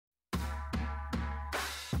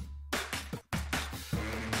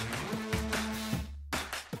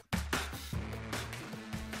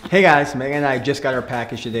Hey guys, Megan and I just got our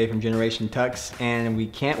package today from Generation Tux, and we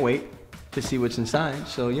can't wait to see what's inside.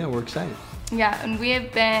 So yeah, we're excited. Yeah, and we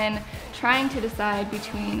have been trying to decide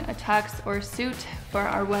between a tux or a suit for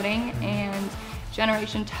our wedding, and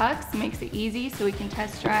Generation Tux makes it easy so we can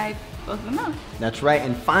test drive both of them out. That's right,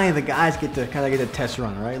 and finally the guys get to kind of get a test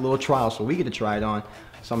run, right? A little trial, so we get to try it on.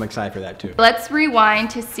 So I'm excited for that too. Let's rewind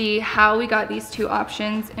to see how we got these two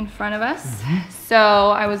options in front of us. So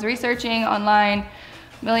I was researching online,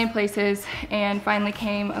 a million places, and finally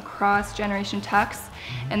came across Generation Tux,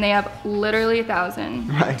 and they have literally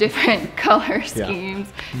 1,000 different color schemes,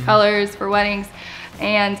 colors for weddings.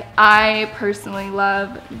 And I personally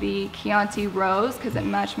love the Chianti Rose because it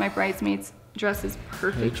matched my bridesmaids' dresses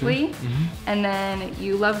perfectly. And then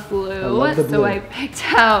you love blue, so I picked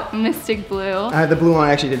out Mystic Blue. I had the blue on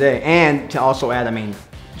actually today, and to also add, I mean,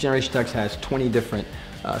 Generation Tux has 20 different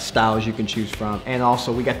styles you can choose from, and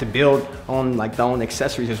also we got to build on like the own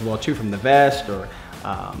accessories as well too, from the vest or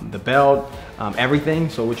the belt, everything.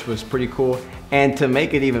 So which was pretty cool. And to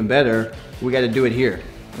make it even better, we got to do it here,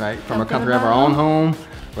 right? From our comfort of our own home,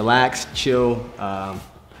 relax, chill,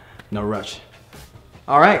 no rush.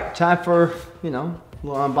 All right, time for, you know, a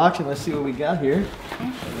little unboxing. Let's see what we got here.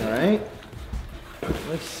 All right.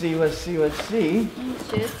 Let's see.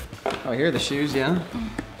 Shoes. Oh, here are the shoes, yeah.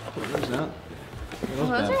 Pull those out.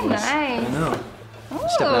 Those are nice. I know.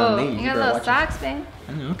 Oh, you got little socks, babe.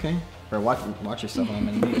 I know, okay. Better watch yourself on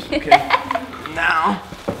my knees. Okay. Now,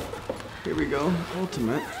 here we go.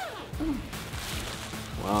 Ultimate.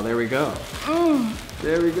 Wow, there we go.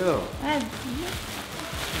 There we go. I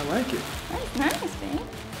like it. That's nice, babe.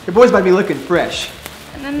 Your boy's about to be looking fresh.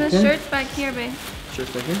 And then the shirt's back here, babe.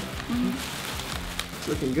 Shirt's back here? It's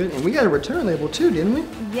looking good. And we got a return label too, didn't we?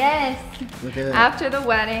 Yes. Look at that. After the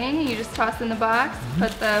wedding, you just toss in the box,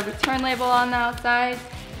 put the return label on the outside,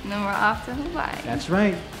 and then we're off to Hawaii. That's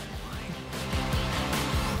right.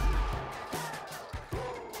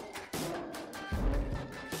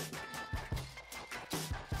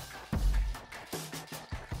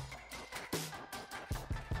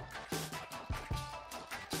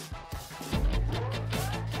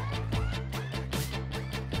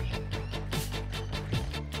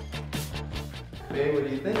 Babe, what do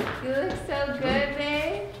you think? You look so good,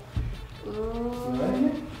 babe. Ooh. You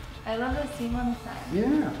like it? I love the seam on the side.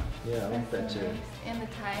 Yeah. Yeah, I like that too. Nice. And the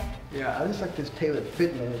tie. Yeah, I just like this tailored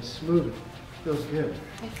fit, man. It's smooth. Feels good.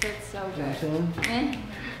 It fits so good. You know what I'm saying?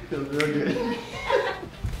 Feels real good.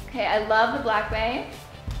 Okay, I love the black bay,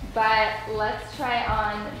 but let's try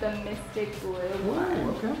on the Mystic Blue one.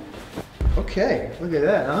 Okay. Okay, look at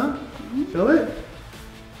that, huh? Feel it?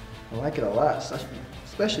 I like it a lot.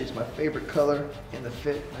 Especially, it's my favorite color and the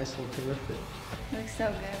fit. Nice little tailor fit. Looks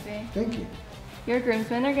so good, babe. Thank you. Your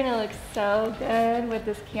groomsmen are gonna look so good with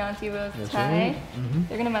this Chianti Rose tie. Right.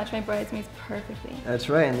 They're gonna match my bridesmaids perfectly. That's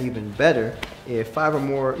right, and even better, if 5 or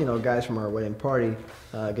more, you know, guys from our wedding party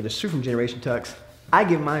get a suit from Generation Tux, I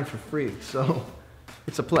give mine for free. So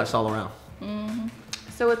it's a plus all around.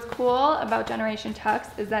 So what's cool about Generation Tux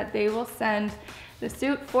is that they will send the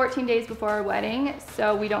suit 14 days before our wedding,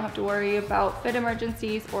 so we don't have to worry about fit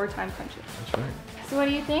emergencies or time crunches. That's right. So what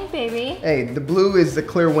do you think, baby? Hey, the blue is the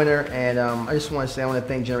clear winner, and I just want to say I want to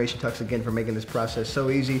thank Generation Tux again for making this process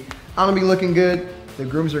so easy. I'm gonna be looking good, the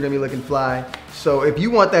grooms are gonna be looking fly. So if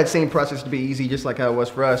you want that same process to be easy, just like how it was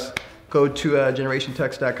for us, go to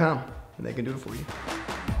generationtux.com and they can do it for you.